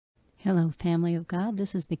Hello, family of God.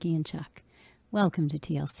 This is Vicki and Chuck. Welcome to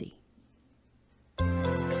TLC.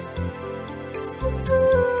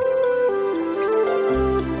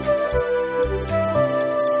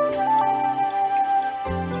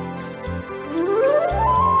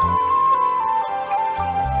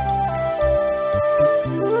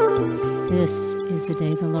 This is the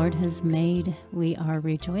day the Lord has made. We are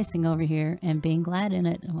rejoicing over here and being glad in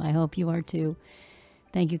it. I hope you are too.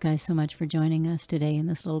 Thank you guys so much for joining us today in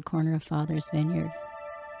this little corner of Father's Vineyard.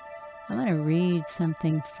 I'm going to read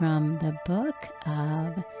something from the book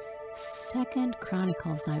of 2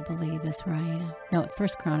 Chronicles, I believe is where I am. No, 1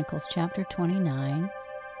 Chronicles chapter 29.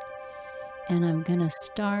 And I'm going to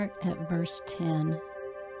start at verse 10.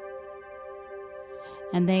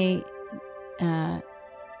 And they, kind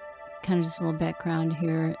of just a little background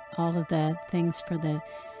here, all of the things for the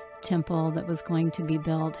temple that was going to be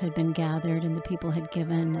built had been gathered and the people had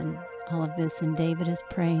given and all of this, and David is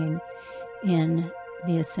praying in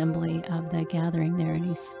the assembly of the gathering there,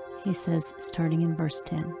 and he says, starting in verse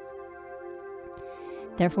 10,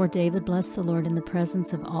 "Therefore David blessed the Lord in the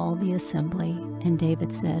presence of all the assembly, and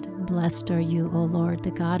David said, Blessed are you, O Lord,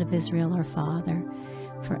 the God of Israel our Father,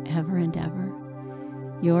 forever and ever.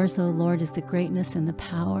 Yours, O Lord, is the greatness and the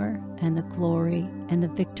power and the glory and the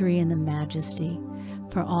victory and the majesty.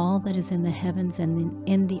 For all that is in the heavens and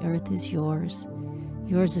in the earth is yours.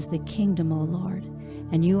 Yours is the kingdom, O Lord,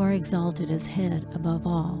 and you are exalted as head above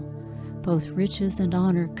all. Both riches and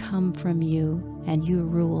honor come from you, and you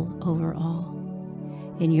rule over all.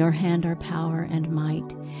 In your hand are power and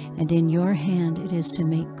might, and in your hand it is to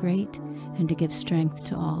make great and to give strength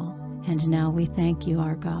to all. And now we thank you,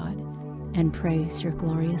 our God, and praise your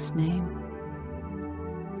glorious name.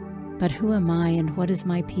 But who am I and what is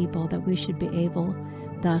my people that we should be able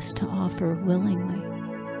thus to offer willingly?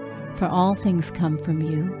 For all things come from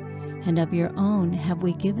you, and of your own have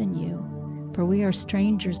we given you. For we are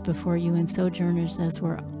strangers before you and sojourners as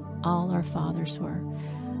were all our fathers were.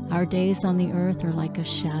 Our days on the earth are like a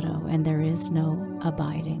shadow, and there is no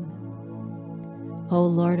abiding. O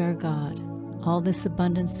Lord our God, all this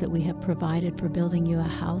abundance that we have provided for building you a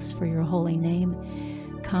house for your holy name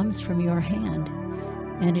comes from your hand,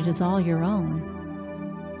 and it is all your own.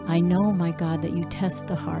 I know, my God, that you test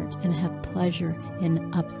the heart and have pleasure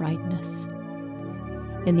in uprightness.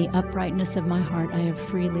 In the uprightness of my heart I have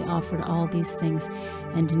freely offered all these things,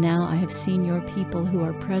 and now I have seen your people who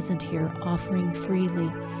are present here offering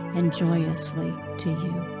freely and joyously to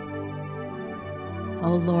you.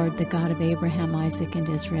 O Lord, the God of Abraham, Isaac, and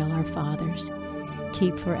Israel, our fathers,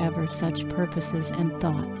 keep forever such purposes and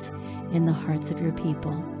thoughts in the hearts of your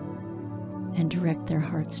people, and direct their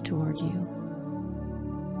hearts toward you."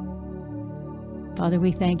 Father,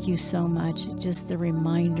 we thank you so much. Just the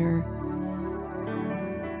reminder,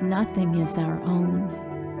 nothing is our own.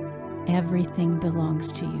 Everything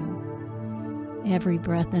belongs to you. Every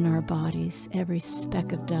breath in our bodies, every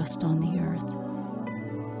speck of dust on the earth,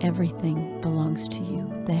 everything belongs to you.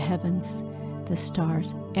 The heavens, the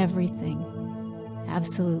stars, everything,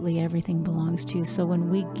 absolutely everything belongs to you. So when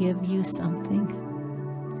we give you something,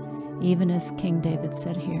 even as King David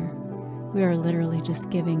said here, we are literally just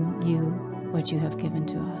giving you what you have given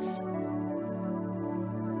to us.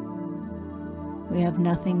 We have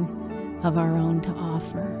nothing of our own to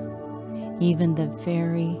offer. Even the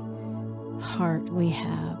very heart we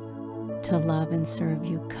have to love and serve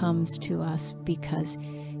you comes to us because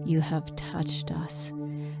you have touched us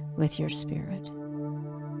with your Spirit.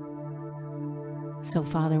 So,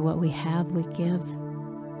 Father, what we have, we give.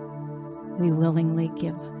 We willingly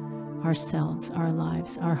give ourselves, our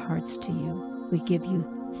lives, our hearts to you. We give you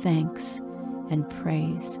thanks and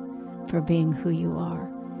praise for being who you are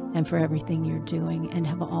and for everything you're doing and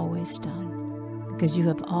have always done, because you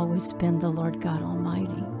have always been the Lord God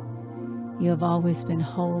Almighty. You have always been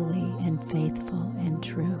holy and faithful and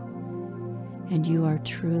true, and you are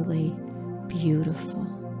truly beautiful.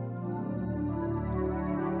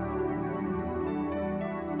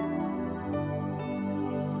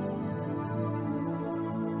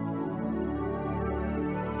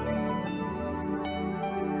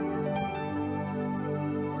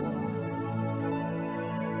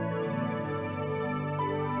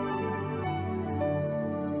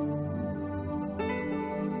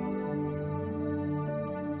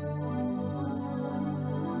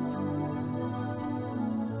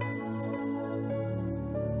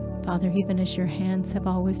 Father, even as your hands have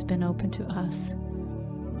always been open to us,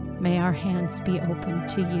 may our hands be open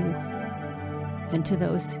to you and to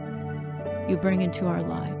those you bring into our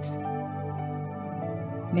lives.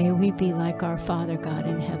 May we be like our Father God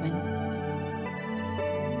in heaven.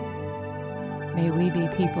 May we be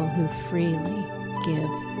people who freely give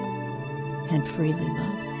and freely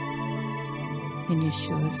love. In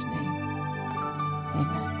Yeshua's name,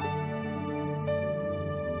 amen.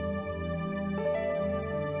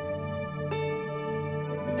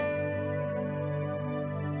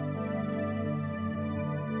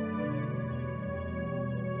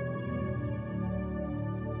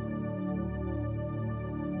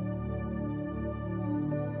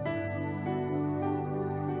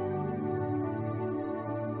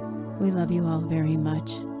 We love you all very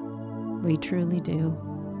much. We truly do.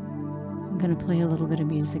 I'm going to play a little bit of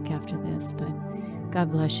music after this, but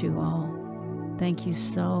God bless you all. Thank you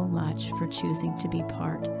so much for choosing to be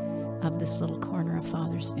part of this little corner of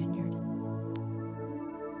Father's Vineyard.